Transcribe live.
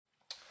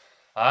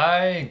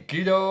Hi,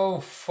 Guido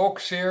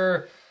Fox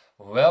here.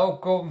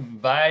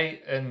 Welkom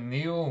bij een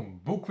nieuw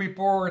book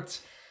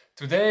report.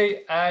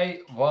 Today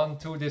I want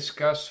to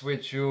discuss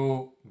with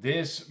you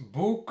this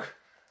book,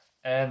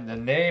 and the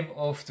name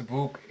of the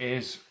book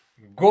is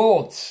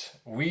God.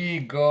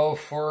 We Go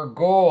for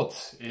God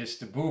is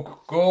the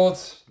book. God,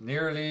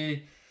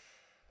 nearly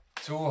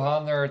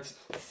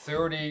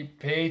 230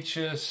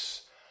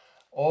 pages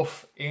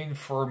of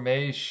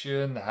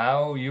information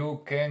how you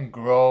can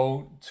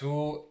grow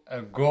to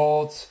a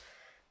gold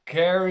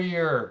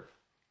career.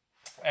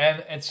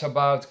 And it's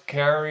about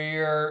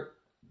career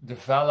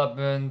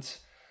development,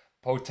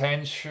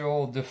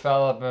 potential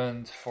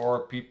development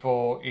for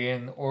people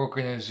in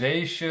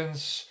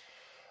organizations.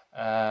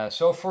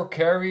 So for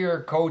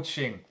career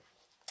coaching.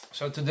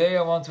 So today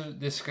I want to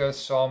discuss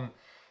some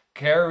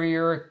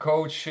career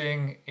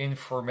coaching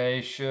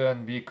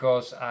information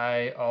because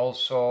I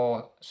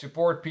also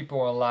support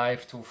people in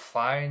life to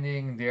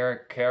finding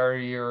their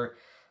career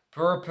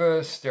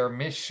purpose, their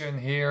mission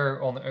here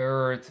on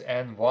earth,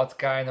 and what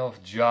kind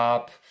of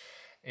job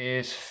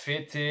is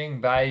fitting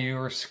by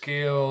your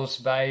skills,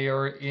 by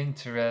your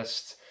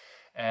interest,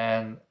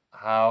 and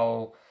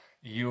how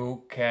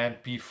you can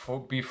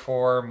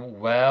perform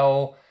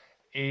well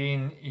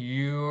in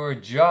your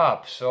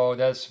job. So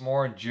that's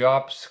more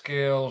job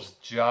skills,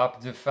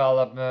 job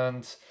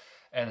development,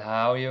 and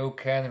how you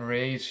can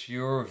raise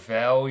your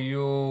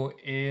value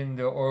in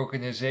the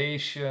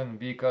organization.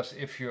 Because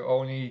if you're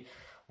only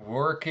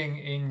working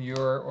in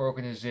your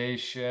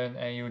organization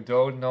and you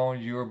don't know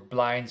your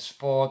blind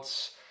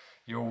spots,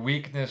 your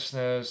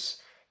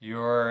weaknesses,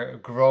 your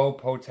growth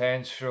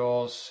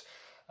potentials,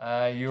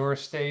 you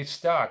stay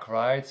stuck,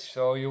 right?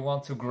 So you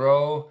want to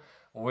grow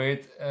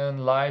with a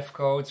life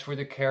coach, with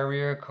a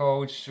career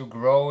coach, to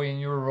grow in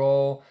your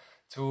role,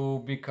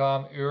 to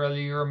become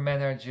earlier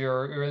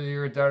manager,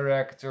 earlier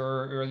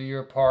director,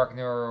 earlier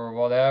partner, or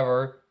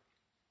whatever.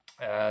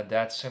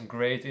 That's a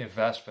great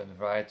investment,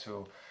 right?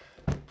 To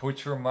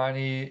put your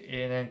money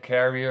in a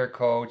career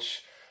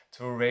coach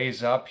to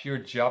raise up your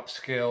job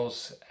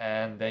skills,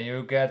 and then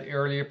you get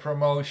earlier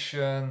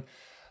promotion,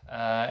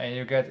 and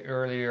you get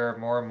earlier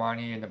more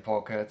money in the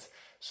pocket.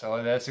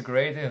 So that's a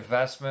great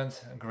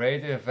investment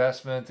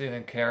in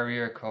a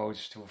career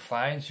coach to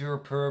find your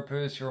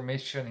purpose, your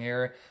mission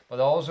here, but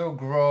also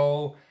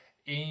grow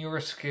in your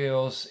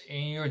skills,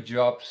 in your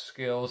job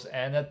skills,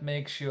 and that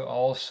makes you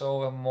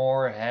also a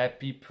more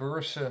happy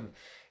person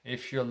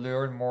if you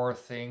learn more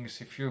things,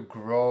 if you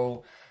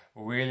grow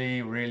really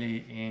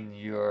in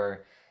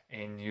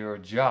your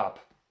job.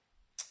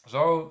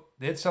 So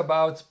it's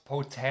about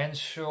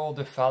potential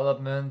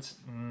development,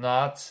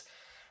 not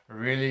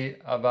really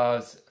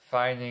about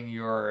finding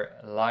your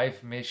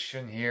life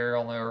mission here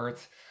on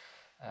earth,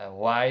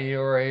 why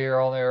you're here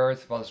on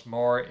earth, but it's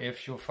more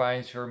if you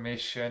find your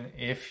mission,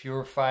 if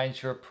you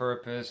find your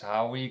purpose,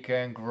 how we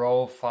can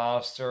grow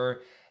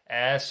faster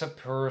as a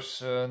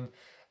person,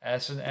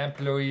 as an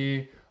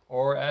employee,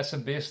 or as a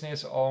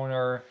business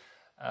owner,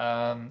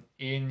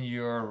 in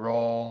your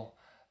role,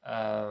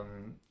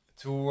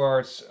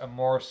 towards a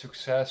more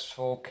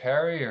successful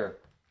career.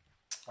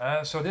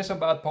 So this is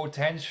about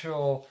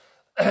potential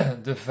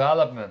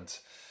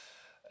development.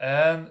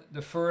 And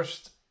the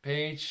first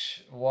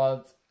page,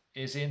 what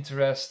is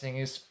interesting,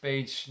 is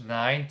page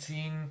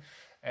 19,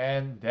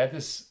 and that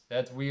is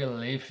that we are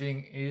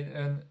living in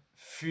a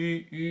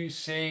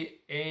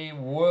VUCA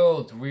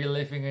world. We're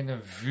living in a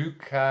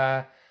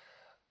VUCA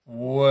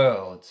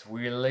world.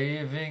 We're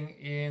living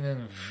in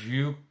a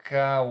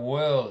VUCA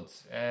world,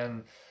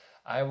 and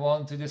I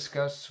want to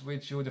discuss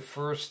with you the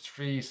first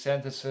three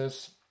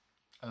sentences,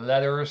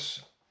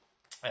 letters,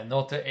 and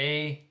not the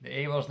A. The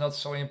A was not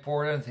so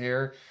important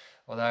here,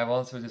 but I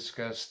want to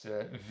discuss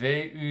the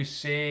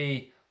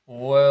VUC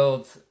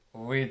world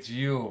with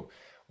you.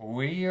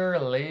 We are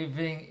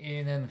living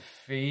in a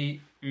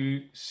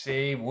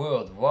VUC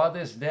world. What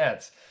is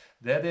that?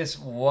 That is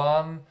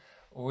one,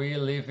 we're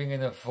living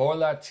in a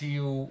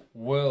volatile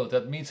world.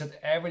 That means that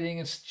everything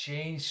is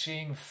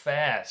changing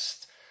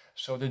fast.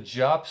 So the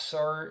jobs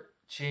are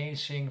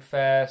changing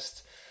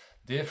fast.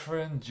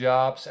 Different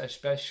jobs,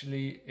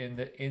 especially in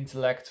the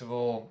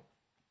intellectual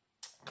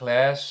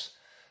class,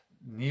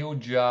 new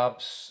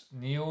jobs,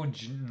 new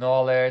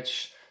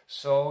knowledge.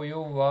 So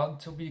you want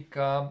to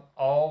become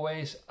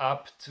always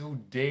up to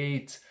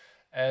date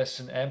as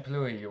an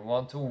employee. You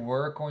want to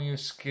work on your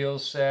skill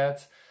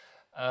set,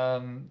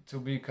 to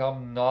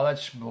become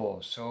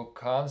knowledgeable. So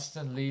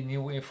constantly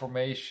new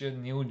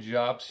information, new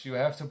jobs. You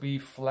have to be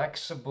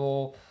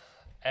flexible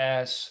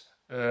as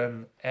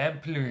an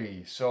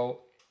employee.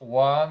 So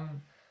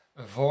one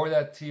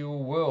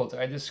volatile world.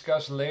 I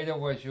discuss later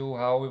with you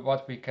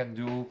what we can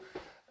do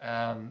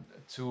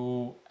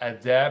to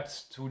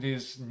adapt to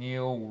this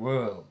new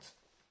world.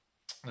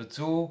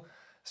 The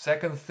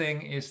second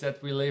thing is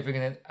that we're living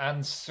in an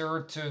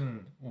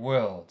uncertain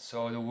world.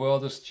 So the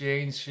world is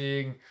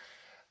changing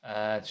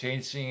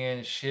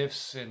in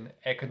shifts in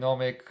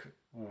economic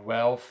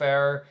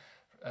welfare,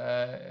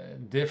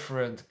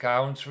 different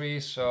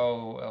countries.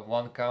 So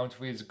one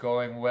country is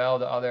going well,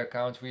 the other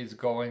country is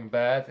going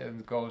bad, and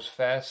it goes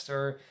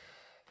faster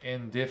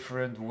in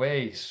different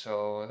ways.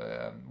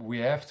 So we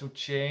have to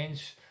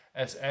change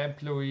as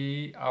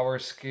employee our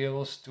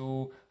skills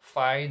to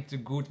find the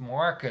good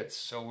markets.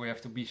 So we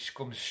have to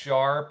become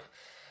sharp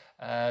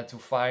to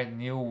find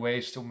new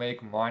ways to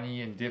make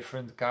money in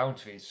different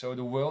countries. So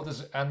the world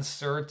is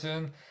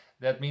uncertain.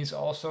 That means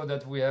also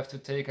that we have to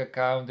take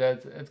account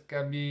that it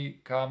can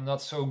become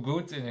not so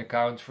good in a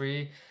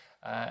country,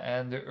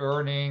 and the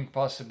earning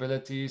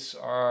possibilities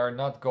are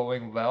not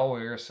going well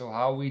here. So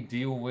how we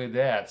deal with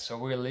that? So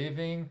we're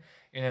living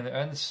in an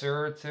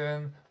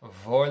uncertain,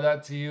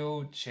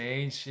 volatile,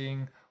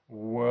 changing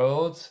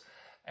world.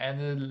 And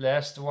the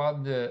last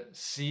one, the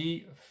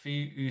C,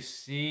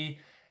 VUC,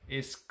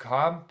 is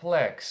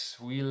complex.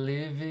 We're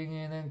living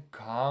in a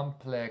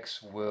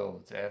complex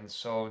world. And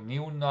so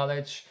new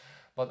knowledge,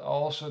 but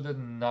also the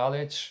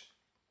knowledge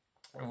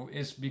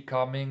is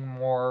becoming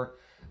more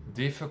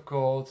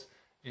difficult,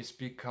 is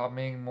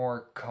becoming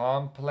more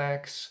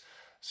complex.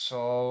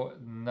 So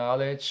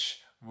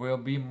knowledge will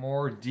be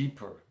more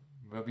deeper,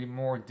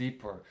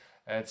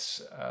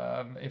 It's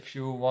if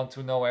you want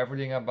to know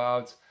everything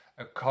about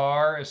a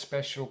car, a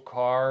special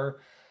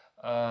car,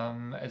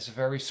 it's a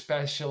very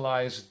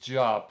specialized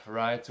job,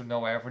 right? To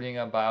know everything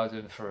about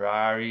a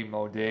Ferrari,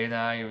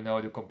 Modena, you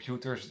know, the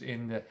computers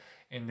in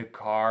the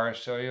car.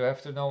 So you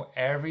have to know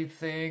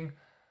everything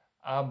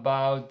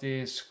about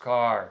this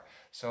car.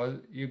 So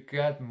you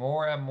get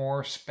more and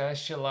more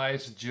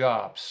specialized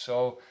jobs.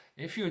 So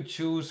if you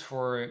choose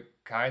for a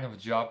kind of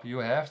job, you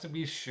have to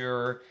be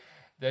sure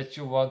that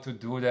you want to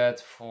do that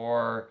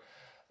for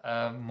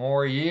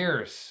more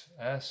years.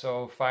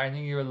 So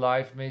finding your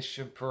life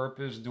mission,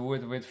 purpose, do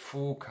it with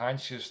full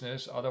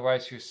consciousness.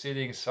 Otherwise you're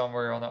sitting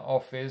somewhere on an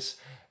office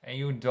and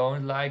you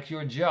don't like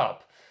your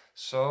job.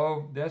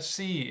 So that's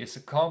C, it's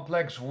a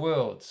complex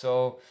world.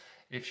 So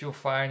if you're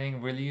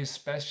finding really a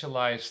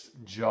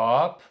specialized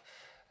job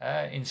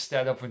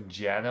instead of a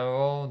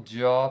general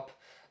job,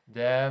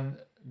 then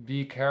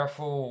be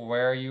careful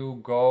where you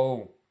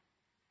go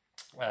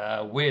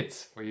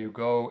where you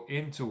go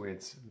into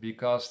it,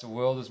 because the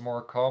world is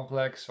more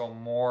complex, so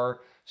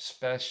more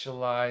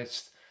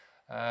specialized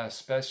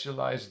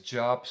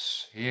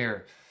jobs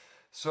here.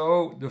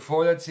 So the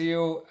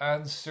volatile,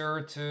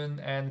 uncertain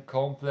and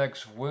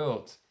complex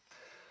world.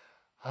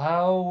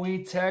 How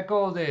we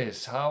tackle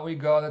this, how we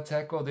gotta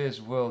tackle this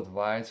world,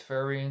 why it's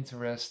very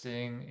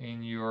interesting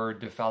in your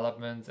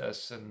development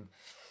as an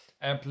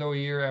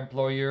employer,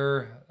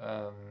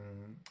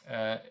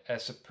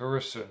 as a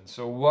person.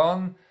 So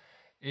one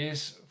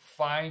is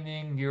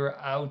finding your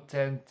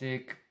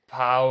authentic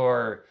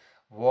power.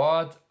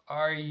 What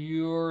are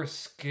your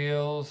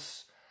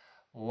skills?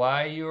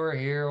 Why you're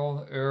here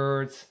on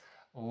earth?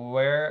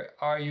 Where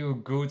are you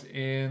good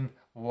in?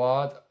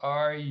 What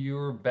are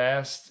your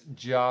best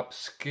job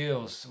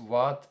skills?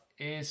 What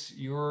is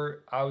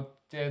your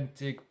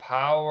authentic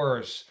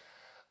powers?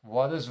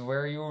 What is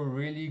where you're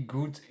really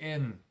good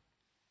in?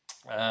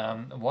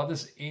 What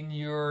is in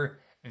your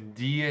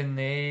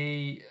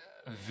DNA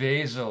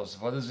vessels?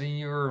 What is in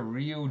your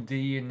real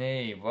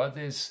DNA? What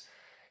is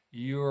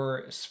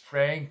your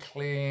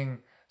sprinkling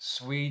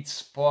sweet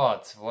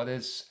spot? What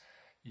is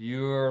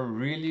your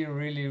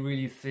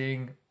really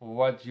thing,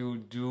 what you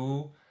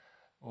do,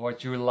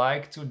 what you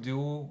like to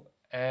do,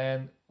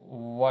 and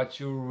what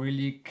you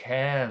really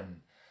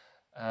can?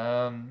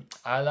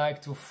 I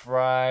like to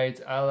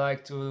write, I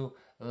like to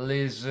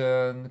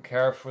listen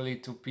carefully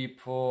to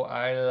people,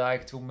 I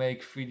like to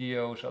make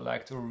videos, I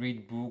like to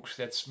read books.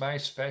 That's my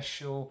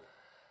special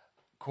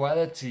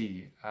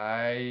quality.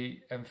 I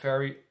am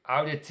very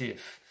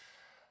auditive.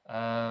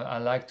 I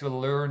like to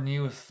learn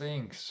new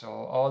things. So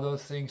all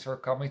those things are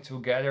coming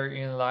together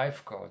in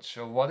Life Coach.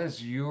 So what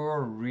is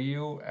your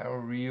real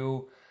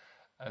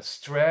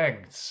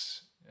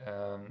strengths?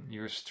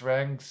 Your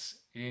strengths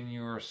in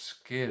your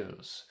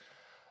skills.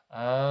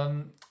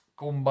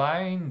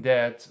 Combine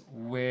that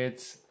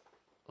with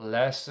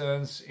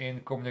lessons in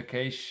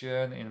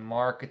communication, in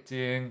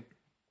marketing,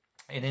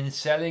 and in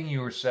selling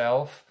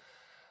yourself.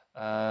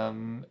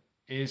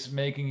 Is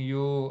making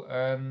you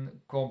a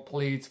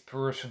complete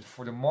person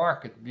for the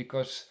market,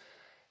 because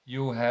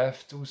you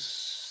have to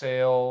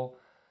sell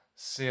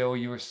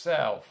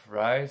yourself,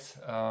 right?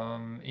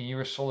 In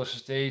your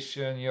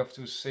solicitation, you have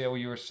to sell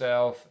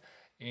yourself.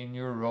 In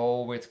your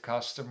role with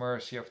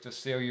customers, you have to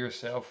sell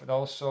yourself, and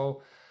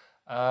also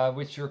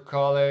with your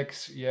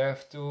colleagues, you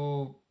have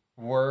to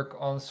work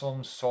on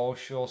some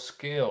social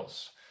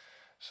skills.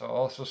 So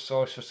also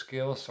social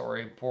skills are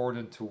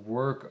important to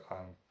work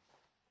on.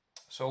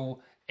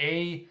 So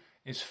A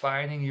is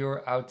finding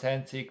your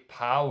authentic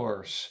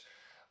powers.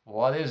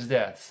 What is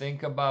that?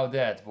 Think about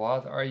that.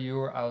 What are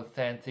your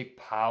authentic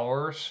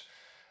powers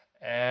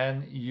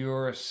and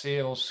your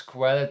sales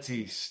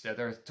qualities? That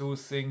are two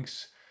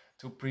things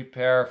to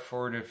prepare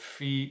for the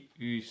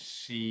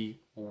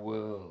VUC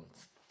world.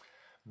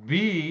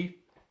 B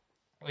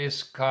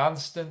is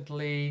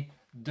constantly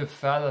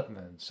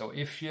development. So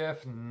if you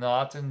have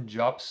not a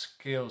job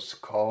skills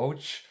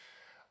coach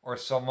or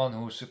someone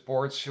who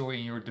supports you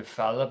in your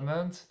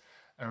development,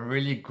 a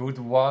really good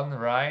one,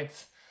 right?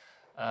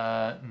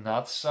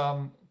 Not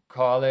some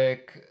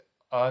colleague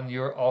on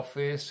your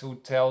office who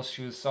tells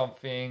you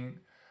something,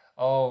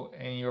 oh,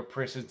 in your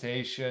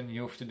presentation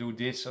you have to do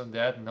this or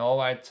that. No,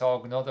 I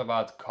talk not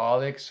about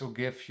colleagues who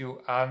give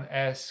you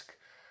unasked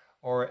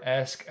or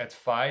ask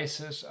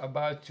advices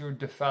about your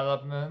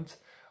development,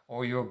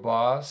 or your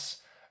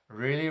boss.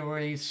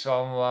 Really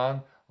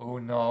someone who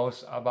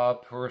knows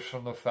about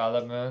personal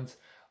development,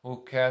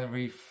 who can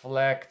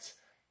reflect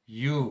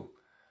you.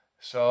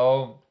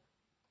 So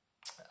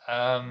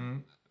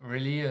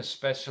really a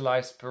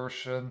specialized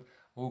person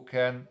who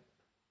can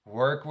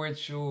work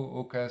with you,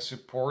 who can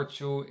support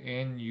you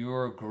in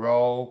your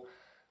grow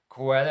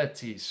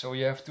quality. So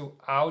you have to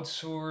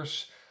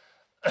outsource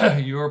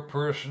your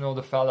personal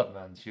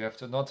development. You have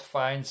to not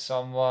find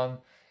someone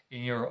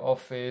in your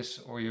office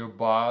or your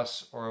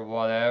boss or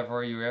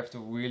whatever. You have to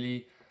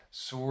really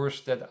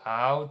source that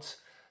out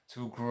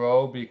to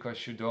grow,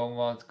 because you don't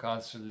want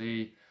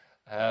constantly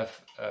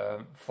have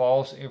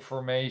false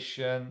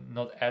information,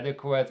 not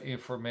adequate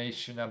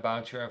information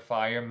about your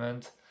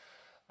environment.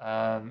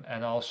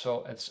 And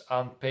also it's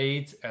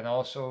unpaid, and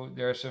also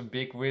there's a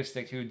big risk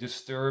that you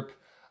disturb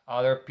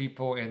other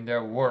people in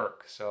their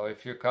work. So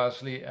if you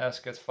constantly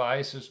ask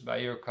advices by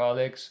your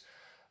colleagues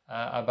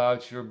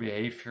about your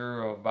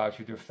behavior or about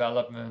your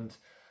development,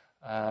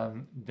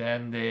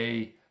 then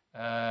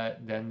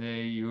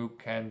you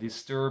can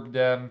disturb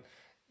them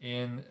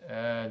in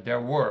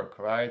their work,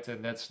 right?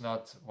 And that's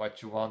not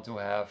what you want to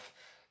have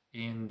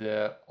in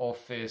the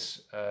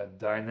office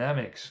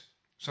dynamics.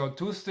 So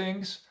 2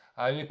 things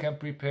how you can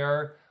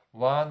prepare: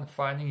 1,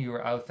 finding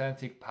your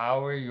authentic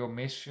power, your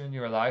mission,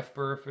 your life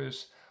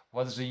purpose,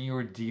 what is in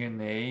your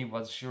DNA,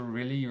 what's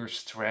really your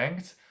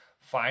strength,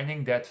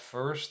 finding that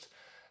first,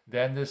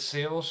 then the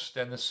sales,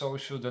 then the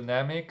social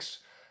dynamics,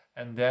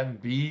 and then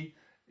B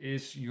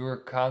is your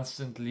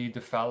constantly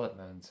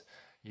development.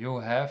 You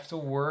have to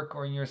work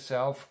on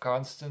yourself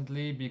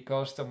constantly,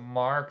 because the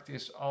market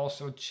is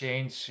also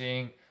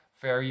changing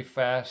very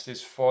fast,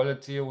 is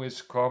volatile,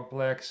 is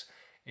complex,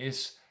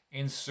 is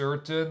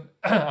uncertain.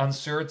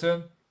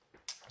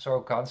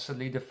 So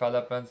constantly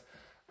development,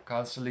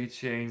 constantly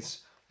change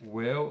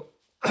will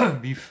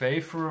be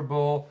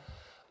favorable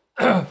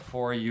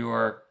for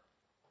your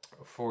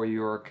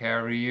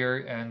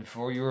career and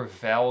for your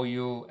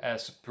value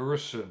as a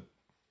person.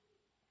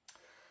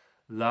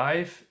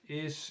 Life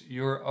is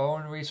your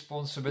own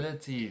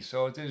responsibility,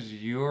 so it is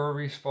your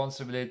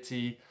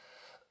responsibility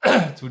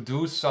to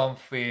do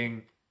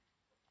something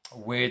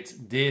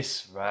with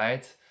this,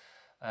 right?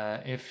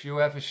 If you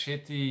have a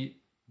shitty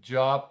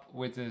job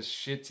with a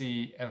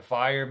shitty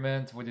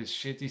environment, with a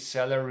shitty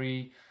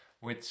salary,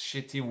 with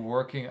shitty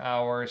working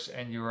hours,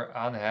 and you're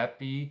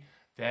unhappy,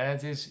 then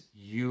it is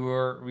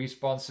your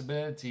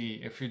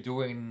responsibility. If you're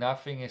doing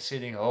nothing and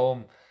sitting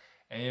home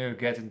and you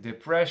get a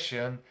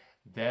depression,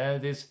 then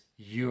it is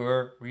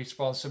your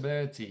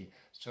responsibility.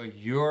 So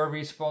your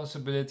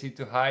responsibility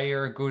to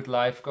hire a good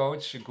life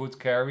coach, a good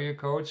career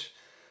coach,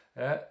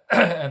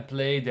 and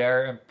play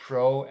there a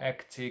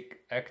proactive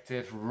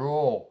active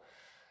role.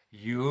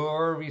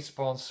 You're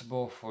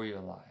responsible for your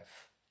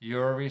life.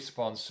 You're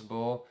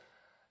responsible,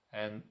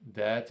 and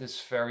that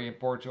is very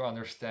important to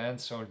understand.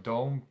 So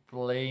don't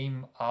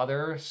blame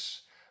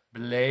others.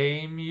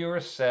 Blame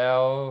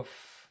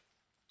yourself.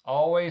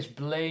 Always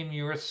blame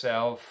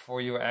yourself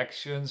for your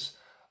actions.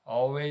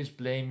 Always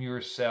blame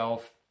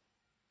yourself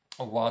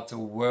what the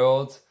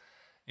world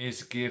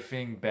is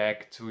giving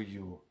back to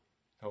you.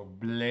 So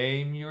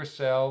blame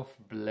yourself,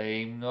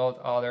 blame not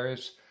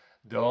others.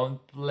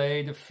 Don't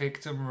play the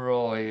victim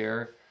role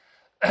here.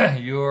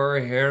 You're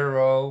a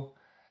hero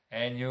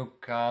and you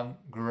can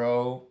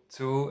grow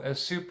to a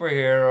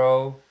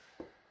superhero.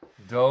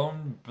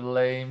 Don't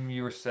blame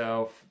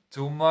yourself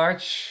too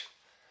much.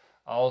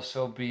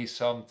 Also be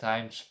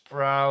sometimes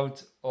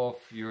proud of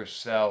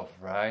yourself,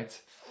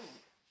 right?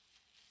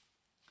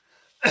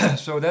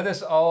 So that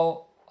is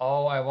all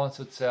I want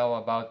to tell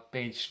about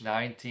page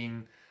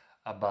 19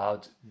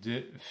 about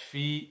the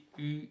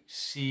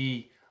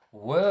VUCA-World.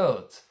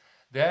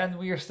 Then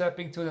we are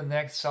stepping to the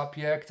next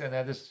subject, and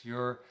that is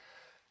your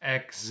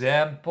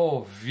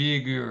example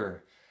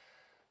figure.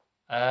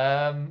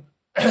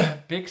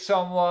 Pick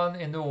someone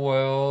in the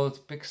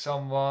world, pick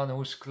someone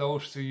who's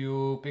close to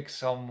you, pick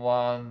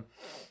someone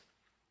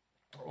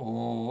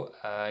who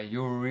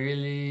you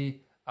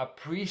really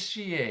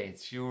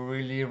appreciate, you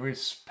really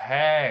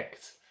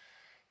respect,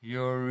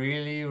 you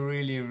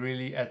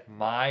really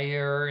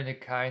admire in a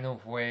kind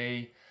of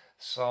way,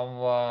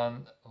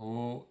 someone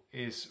who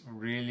is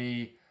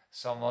really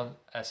someone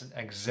as an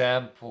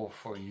example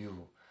for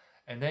you.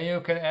 And then you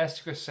can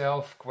ask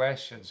yourself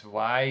questions.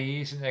 Why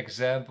he's an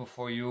example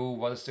for you?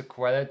 What is the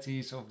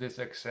qualities of this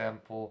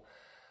example?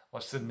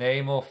 What's the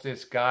name of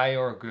this guy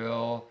or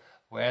girl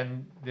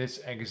when this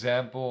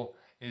example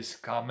is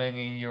coming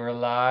in your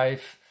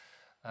life?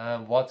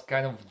 what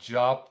kind of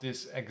job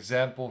this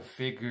example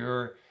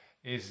figure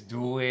is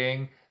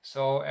doing.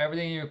 So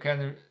everything you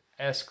can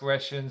ask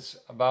questions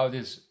about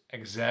this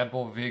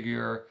example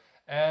figure,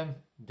 and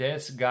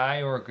this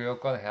guy or girl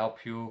can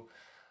help you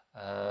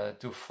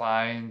to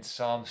find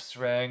some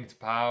strength,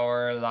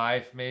 power,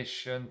 life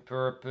mission,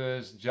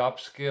 purpose, job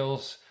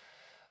skills,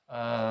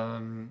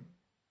 some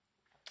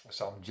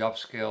job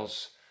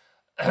skills,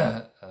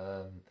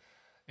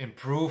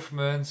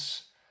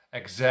 improvements,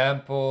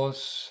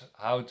 examples,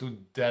 how to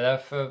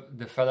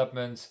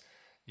development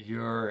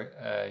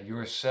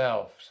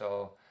yourself.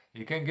 So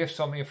you can give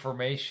some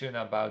information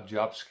about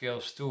job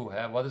skills too.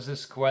 Huh? What is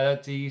this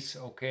qualities?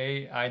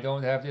 Okay, I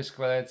don't have these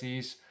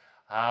qualities.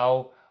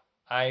 How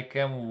I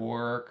can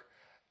work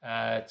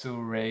to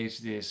raise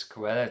these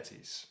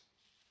qualities.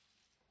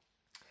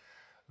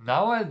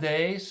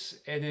 Nowadays,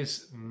 it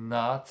is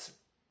not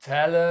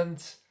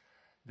talent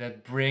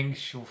that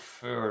brings you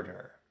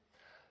further.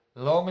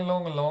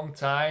 Long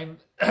time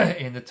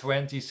in the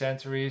 20th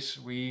centuries,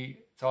 we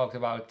talked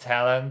about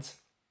talent.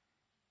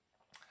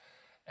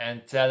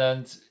 And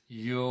talent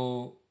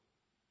you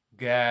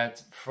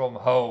get from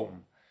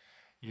home,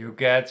 you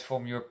get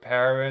from your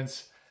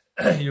parents,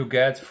 you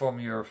get from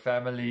your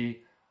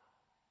family,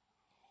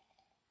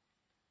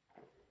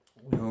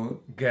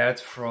 you get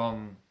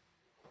from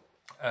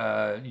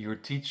your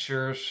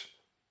teachers,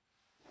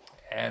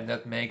 and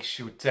that makes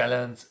you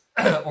talent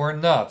or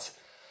not.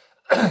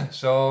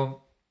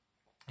 So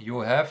you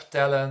have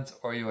talent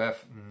or you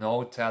have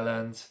no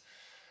talent,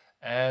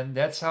 and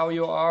that's how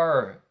you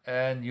are.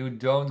 And you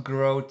don't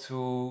grow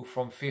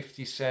from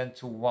 50 cents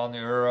to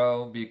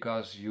 €1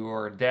 because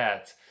you're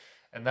dead.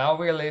 And now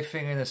we're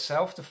living in a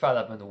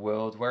self-development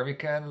world where we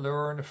can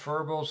learn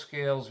verbal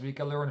skills, we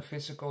can learn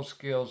physical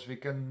skills, we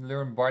can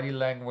learn body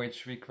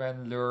language, we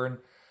can learn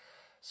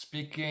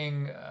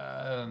speaking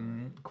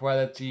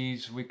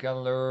qualities, we can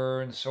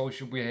learn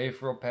social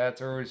behavioral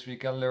patterns, we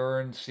can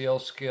learn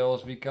sales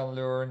skills, we can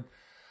learn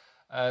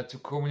to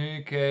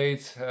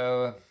communicate,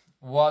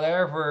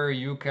 whatever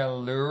you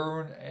can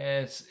learn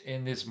is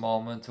in this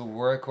moment to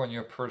work on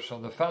your personal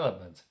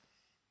development.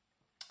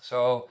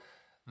 So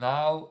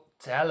now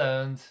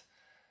talent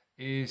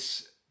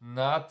is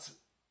not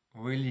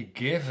really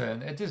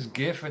given. It is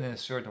given in a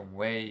certain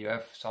way. You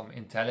have some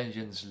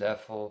intelligence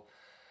level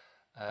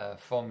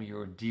from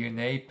your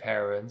DNA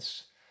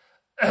parents.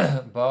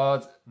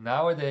 But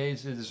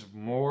nowadays it is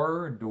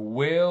more the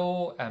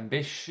will,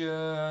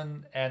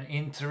 ambition, and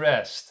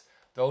interest.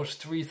 Those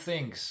three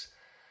things.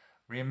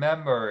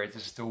 Remember, it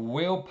is the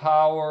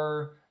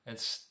willpower,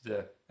 it's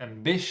the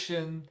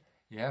ambition.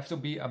 You have to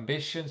be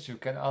ambitious. You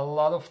can a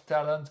lot of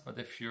talent, but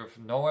if you have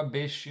no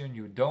ambition,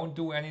 you don't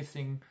do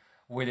anything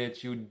with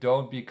it, you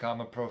don't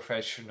become a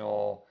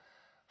professional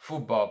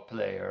football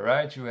player,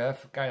 right? You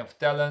have a kind of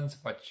talent,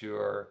 but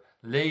you're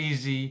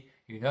lazy,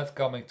 you're not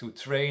coming to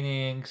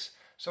trainings,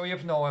 so you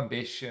have no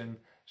ambition,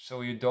 so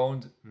you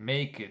don't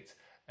make it.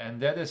 And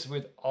that is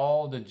with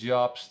all the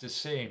jobs the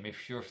same.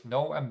 If you have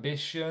no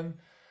ambition,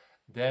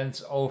 then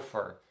it's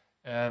over.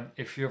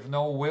 If you have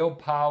no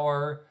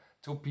willpower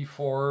to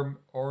perform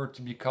or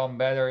to become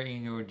better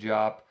in your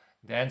job,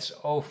 then it's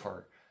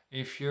over.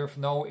 If you have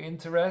no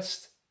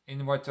interest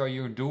in what are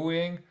you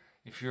doing,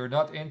 if you're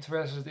not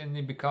interested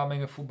in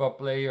becoming a football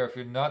player, if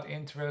you're not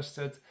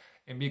interested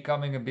in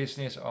becoming a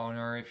business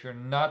owner, if you're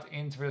not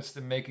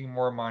interested in making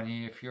more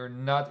money, if you're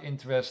not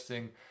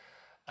interested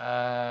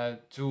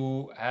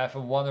to have a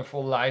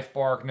wonderful life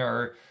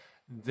partner,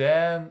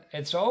 then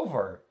it's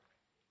over.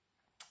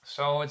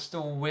 So it's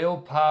the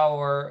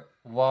willpower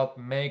what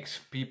makes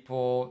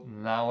people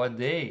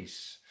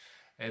nowadays.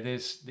 It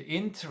is the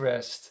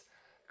interest,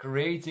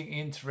 creating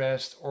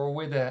interest, or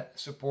with the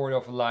support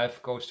of a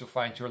life coach to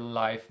find your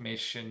life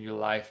mission, your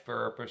life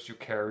purpose, your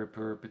career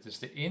purpose. It's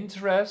the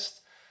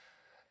interest,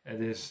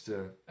 it is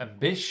the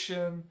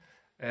ambition,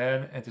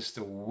 and it is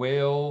the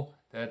will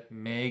that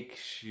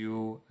makes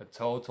you a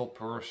total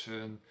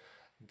person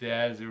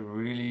that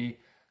really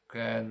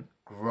can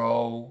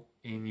grow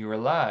in your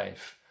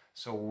life.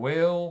 So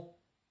will,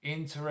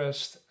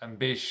 interest,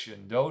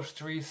 ambition. Those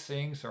three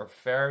things are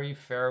very,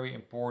 very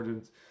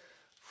important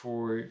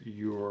for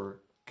your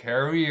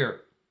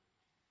career.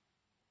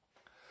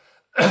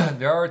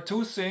 There are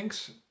two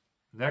things,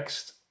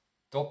 next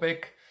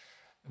topic,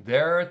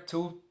 there are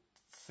two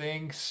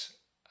things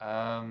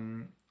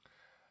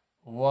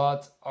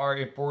what are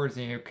important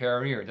in your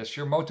career. That's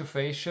your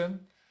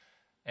motivation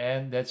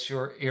and that's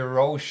your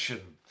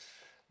erosion.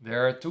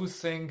 There are two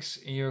things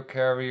in your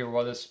career,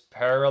 what is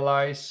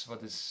paralyzed,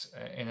 what is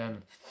in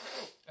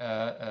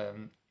a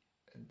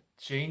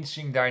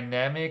changing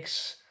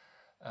dynamics,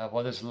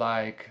 what is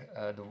like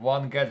the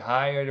one get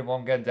higher, the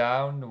one get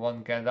down, the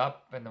one get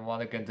up and the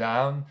one get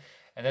down,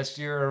 and that's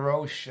your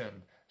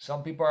erosion.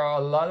 Some people are a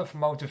lot of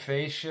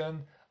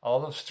motivation, a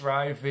lot of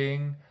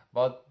striving,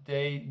 but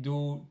they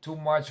do too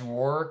much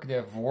work, they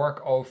have work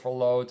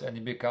overload and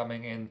they're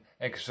becoming in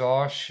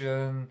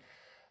exhaustion,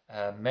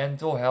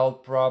 mental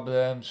health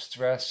problems,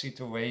 stress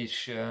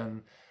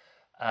situation,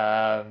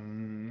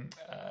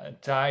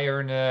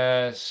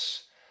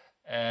 tiredness,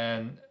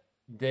 and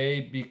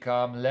they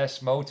become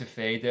less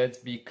motivated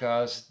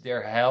because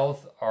their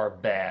health are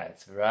bad,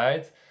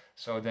 right?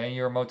 So then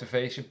your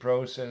motivation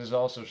process is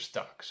also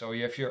stuck. So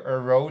you have your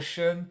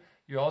erosion,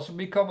 you also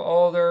become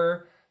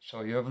older,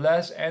 so you have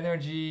less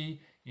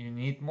energy, you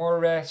need more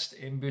rest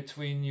in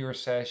between your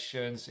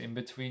sessions, in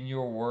between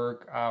your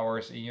work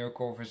hours, in your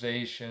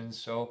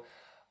conversations. So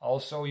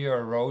also your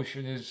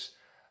erosion is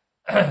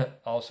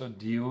also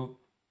due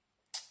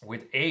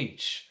with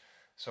age.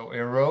 So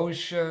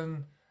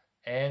erosion,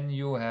 and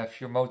you have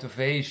your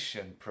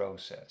motivation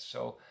process.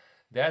 So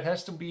that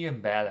has to be in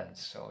balance.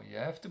 So you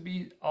have to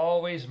be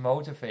always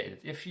motivated.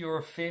 If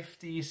you're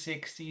 50,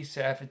 60,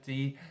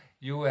 70,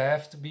 you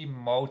have to be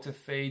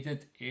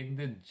motivated in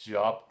the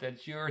job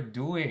that you're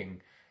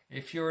doing.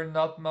 If you're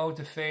not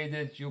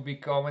motivated, you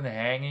become a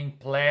hanging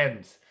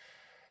plant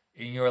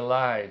in your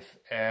life,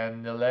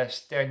 and the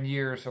last 10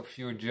 years of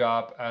your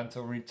job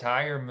until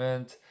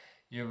retirement,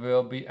 you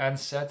will be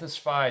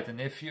unsatisfied.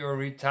 And if you're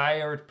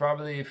retired,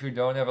 probably if you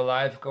don't have a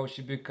life coach,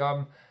 you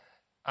become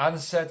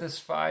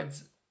unsatisfied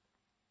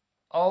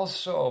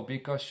also,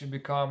 because you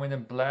become in a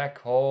black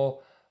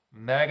hole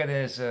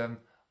mechanism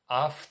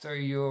after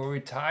your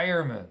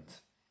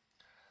retirement.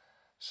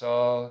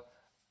 So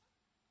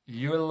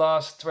you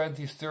lost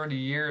 20, 30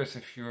 years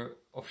of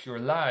your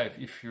life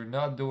if you're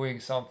not doing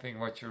something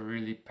what you're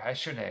really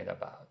passionate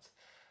about,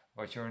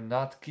 what you're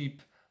not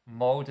keep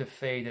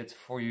motivated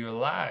for your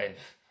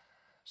life.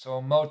 So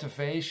a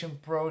motivation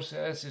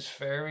process is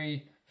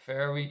very,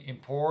 very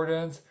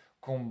important,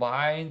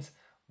 combined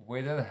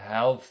with a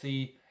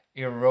healthy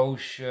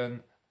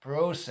erosion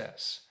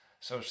process.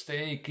 So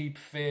keep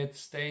fit,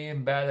 stay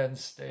in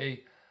balance,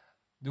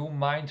 do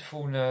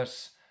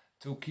mindfulness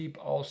to keep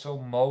also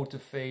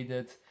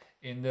motivated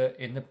in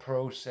the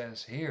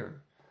process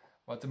here.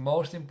 But the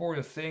most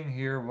important thing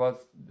here,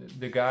 what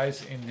the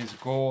guys in this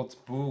gold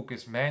book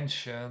is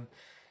mentioned,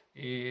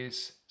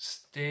 is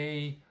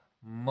stay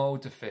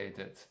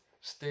motivated.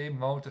 Stay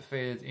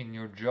motivated in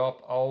your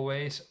job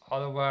always,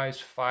 otherwise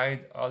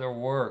find other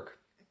work.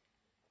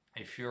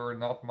 If you're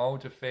not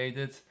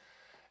motivated,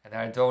 and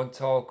I don't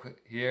talk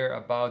here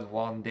about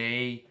one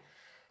day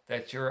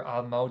that you're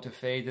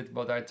unmotivated,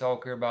 but I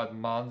talk here about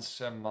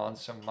months and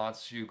months and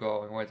months you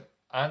going with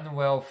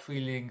unwell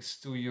feelings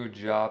to your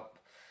job.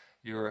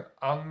 You're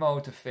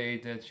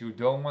unmotivated, you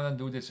don't want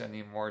to do this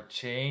anymore.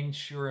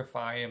 Change your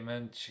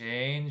environment,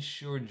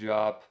 change your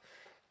job,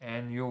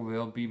 and you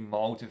will be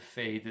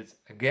motivated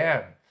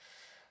again.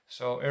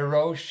 So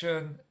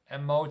erosion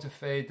and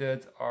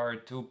motivated are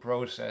two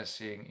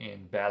processing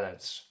in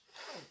balance.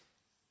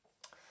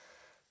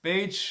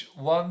 Page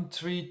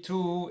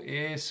 132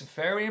 is a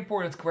very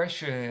important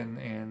question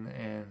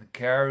in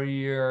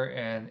career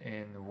and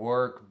in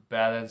work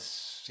balance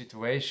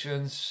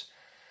situations,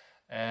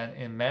 and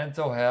in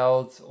mental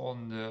health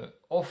on the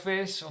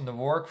office, on the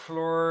work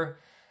floor,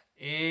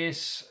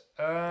 is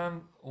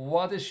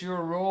what is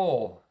your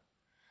role?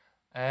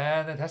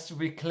 And it has to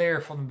be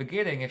clear from the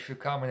beginning if you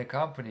come in a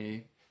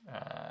company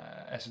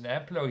as an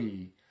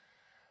employee.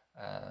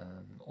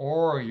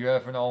 Or you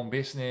have an own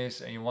business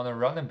and you want to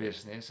run a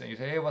business and you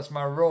say, hey, what's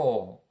my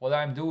role? What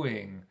I'm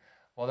doing?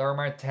 What are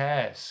my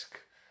tasks?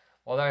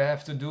 What I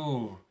have to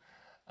do?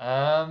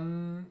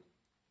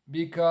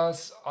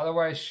 Because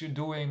otherwise you're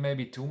doing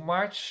maybe too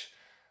much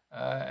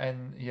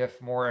and you have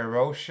more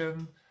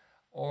erosion,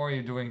 or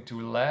you're doing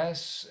too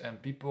less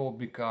and people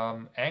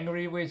become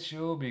angry with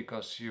you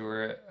because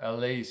you're a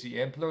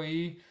lazy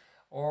employee.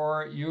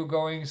 Or you're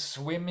going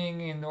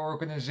swimming in the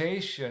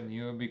organization,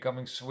 you're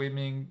becoming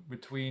swimming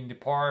between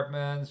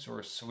departments,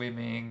 or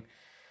swimming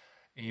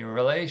in your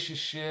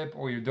relationship,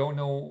 or you don't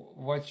know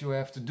what you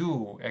have to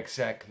do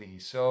exactly.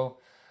 So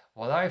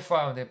what I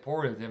found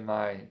important in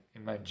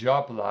my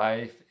job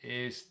life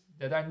is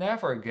that I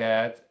never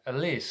get a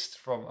list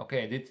from,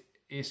 okay, this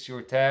is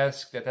your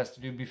task that has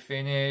to be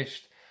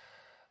finished,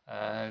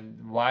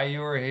 and why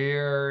you're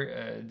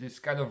here, this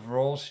kind of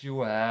roles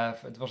you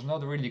have. It was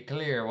not really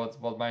clear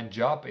what my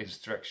job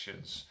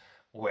instructions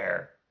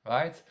were,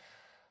 right?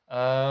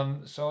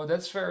 So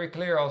that's very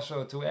clear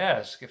also to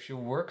ask if you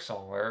work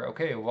somewhere,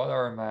 okay, what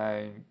are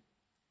my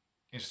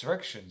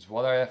instructions,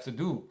 what I have to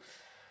do,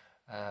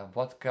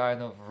 what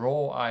kind of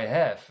role I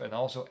have, and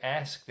also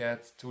ask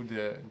that to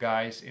the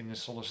guys in the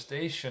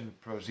solicitation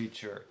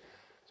procedure.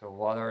 So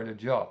what are the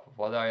job,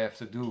 what I have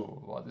to do,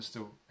 what is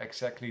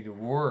exactly the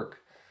work,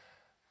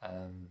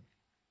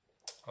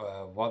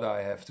 what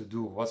I have to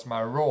do, what's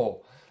my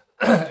role.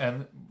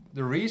 And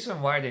the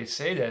reason why they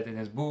say that in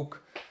his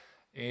book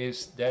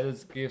is that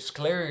it gives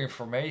clear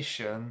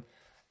information,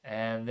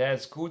 and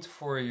that's good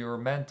for your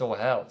mental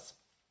health,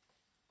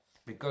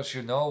 because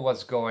you know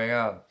what's going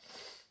on,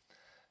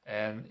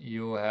 and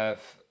you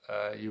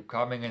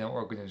coming in an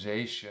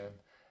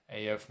organization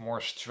and you have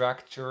more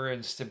structure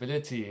and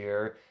stability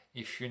here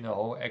if you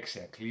know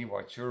exactly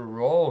what your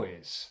role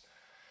is.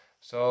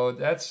 So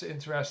that's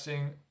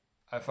interesting.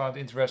 I found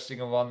interesting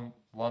in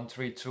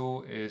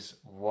 132 is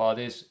what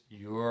is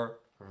your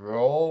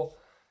role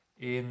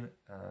in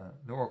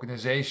the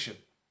organization.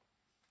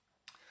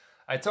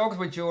 I talked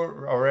with you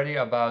already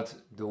about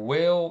the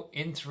will,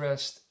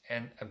 interest,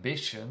 and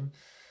ambition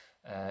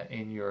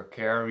in your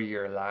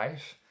career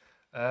life.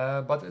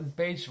 But in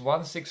page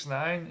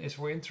 169 is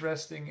more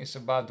interesting, is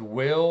about the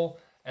will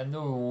and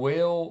the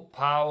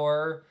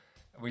willpower.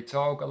 We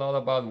talk a lot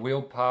about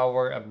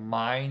willpower and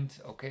mind.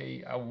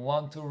 Okay, I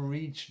want to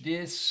reach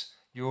this.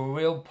 Your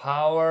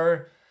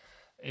willpower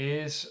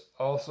is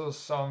also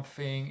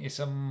something, is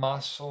a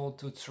muscle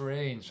to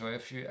train. So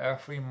if you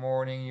every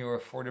morning you're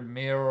for the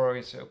mirror,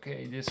 you say,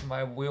 okay, this is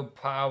my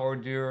willpower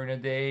during the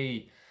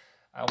day.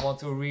 I want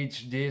to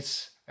reach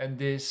this and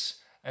this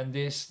and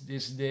this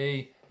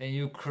day. Then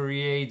you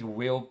create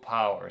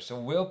willpower. So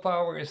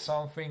willpower is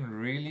something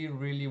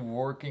really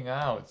working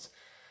out.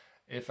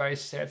 If I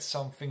set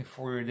something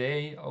for your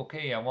day,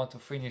 okay, I want to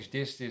finish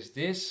this,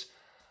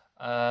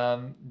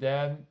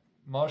 then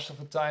most of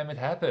the time it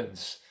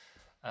happens.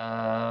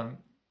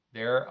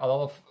 There are a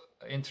lot of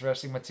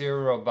interesting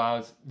material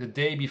about the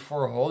day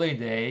before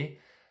holiday.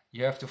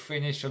 You have to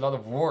finish a lot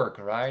of work,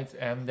 right?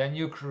 And then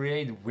you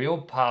create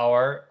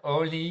willpower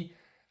only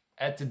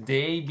at the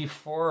day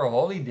before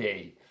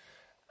holiday.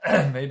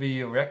 Maybe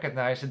you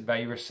recognize it by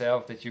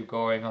yourself that you're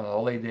going on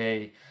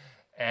holiday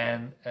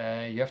and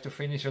you have to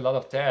finish a lot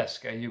of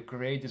tasks, and you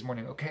create this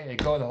morning, okay, I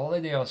go on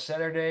holiday on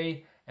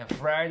Saturday and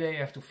Friday I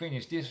have to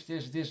finish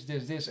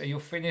this, and you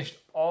finished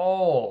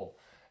all,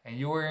 and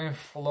you were in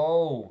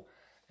flow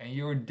and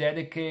you're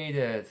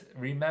dedicated.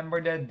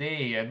 Remember that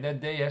day, and that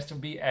day has to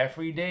be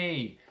every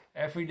day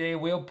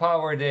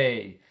willpower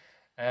day.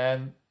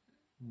 And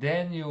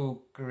then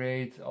you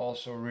create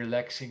also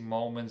relaxing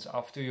moments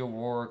after your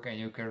work, and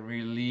you can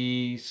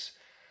release.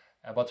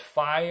 But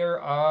fire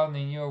on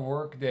in your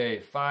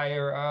workday,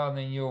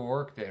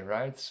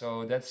 right?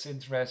 So that's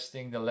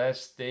interesting. The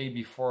last day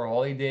before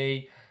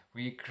holiday,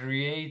 we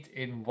create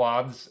in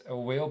once a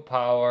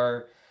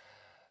willpower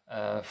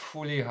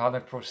fully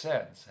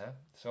 100%.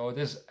 So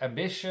this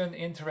ambition,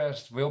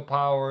 interest,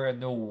 willpower,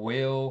 and the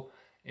will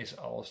is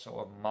also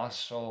a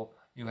muscle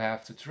you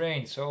have to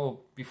train.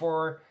 So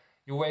before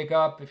you wake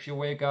up, if you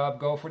wake up,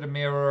 go for the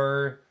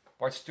mirror,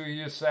 watch to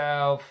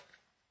yourself,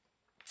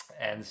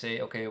 and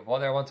say, okay,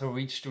 what I want to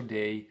reach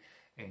today,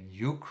 and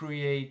you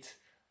create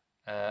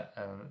a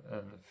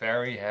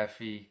very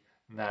heavy,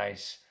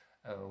 nice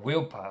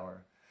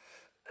willpower.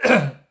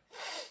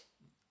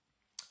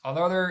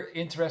 Another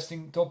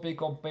interesting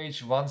topic on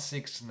page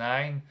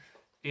 169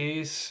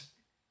 is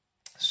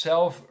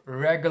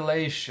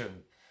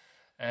self-regulation,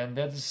 and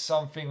that is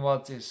something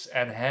what is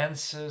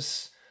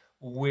enhances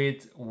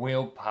with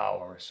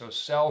willpower. So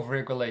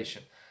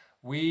self-regulation.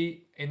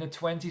 We in the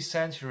 20th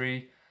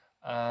century,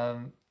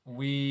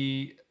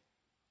 we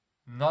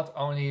not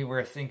only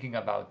were thinking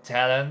about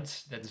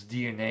talent, that's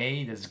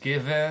DNA, that's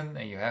given,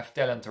 and you have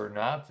talent or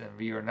not, and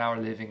we are now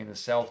living in a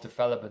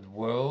self-development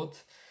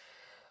world.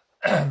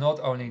 Not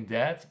only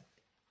that,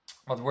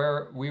 but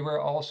we were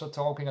also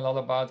talking a lot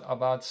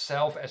about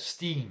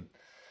self-esteem.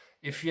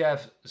 If you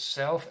have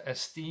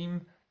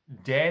self-esteem,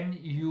 then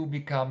you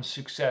become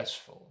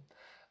successful.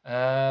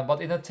 But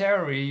in a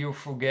theory, you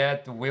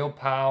forget the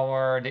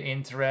willpower, the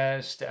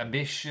interest, the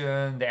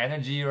ambition, the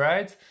energy,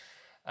 right?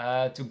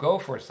 To go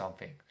for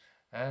something.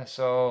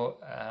 So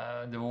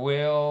the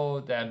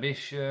will, the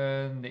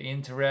ambition, the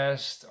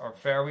interest are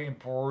very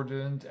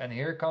important. And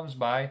here comes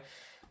by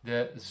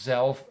the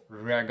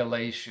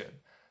self-regulation.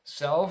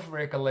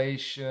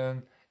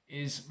 Self-regulation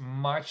is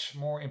much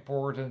more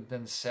important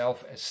than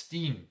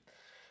self-esteem.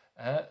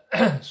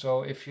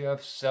 So if you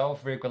have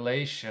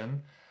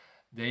self-regulation,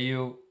 then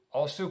you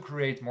also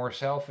create more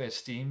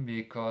self-esteem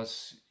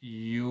because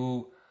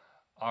you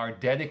are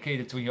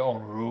dedicated to your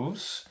own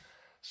rules.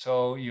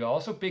 So you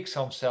also pick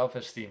some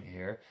self-esteem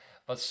here,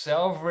 but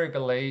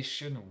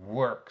self-regulation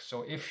works.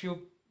 So if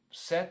you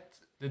set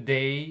the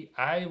day,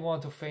 I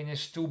want to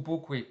finish 2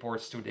 book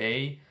reports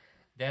today,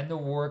 then the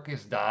work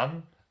is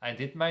done. I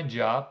did my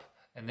job,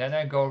 and then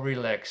I go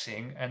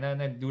relaxing, and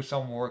then I do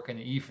some work in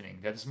the evening.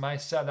 That's my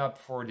setup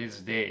for this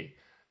day.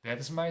 That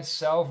is my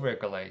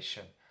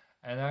self-regulation.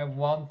 And I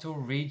want to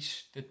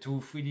reach the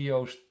 2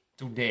 videos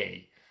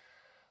today.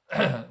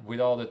 With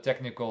all the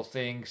technical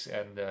things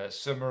and the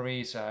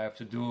summaries I have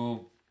to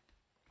do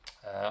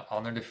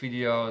under the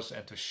videos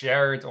and to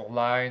share it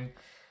online.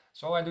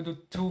 So I do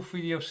 2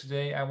 videos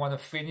today. I want to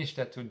finish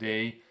that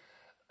today.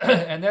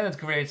 And then it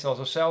creates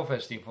also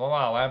self-esteem.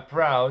 Wow, I'm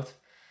proud.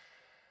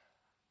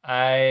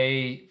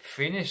 I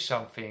finished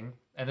something.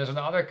 And there's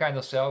another kind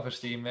of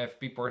self-esteem if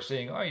people are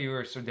saying, oh,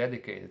 you're so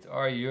dedicated.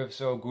 Or you're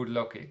so good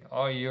looking.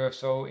 Or you're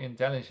so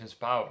intelligence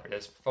power.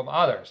 That's from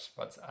others.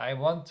 But I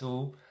want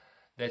to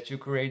that you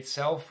create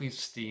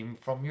self-esteem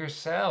from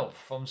yourself,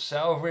 from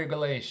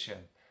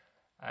self-regulation.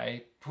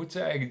 I put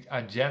the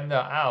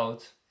agenda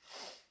out.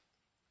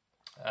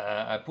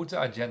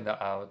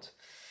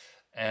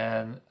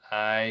 And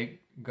I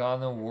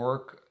gonna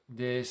work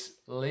this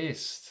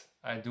list.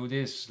 I do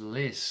this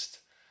list.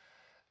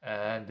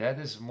 And that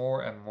is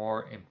more and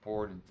more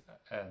important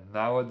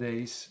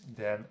nowadays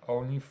than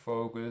only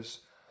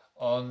focus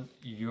on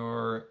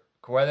your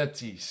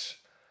qualities.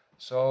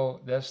 So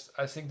that's,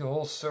 I think, the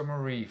whole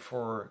summary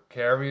for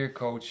career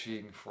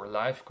coaching, for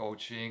life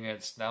coaching.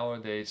 It's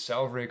nowadays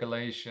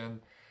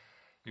self-regulation.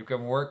 You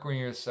can work on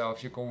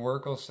yourself, you can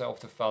work on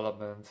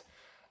self-development.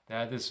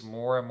 That is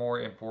more and more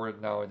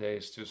important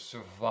nowadays to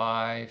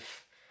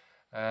survive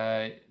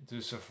the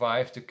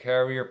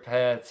career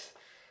path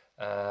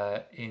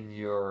in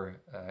your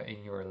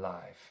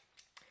life.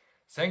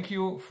 Thank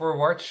you for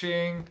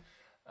watching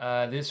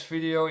this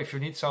video. If you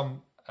need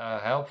some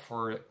help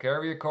for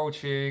career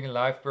coaching,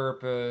 life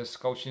purpose,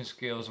 coaching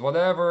skills,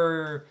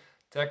 whatever,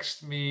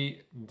 text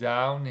me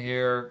down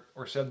here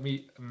or send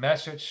me a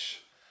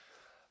message,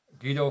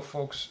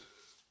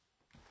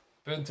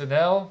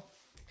 guidofox.nl,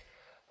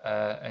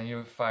 and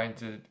you'll find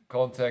the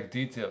contact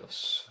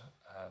details.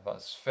 But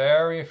it's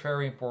very,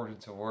 very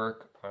important to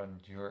work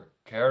on your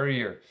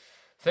career.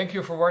 Thank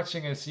you for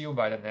watching and see you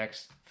by the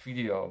next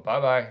video.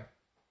 Bye bye.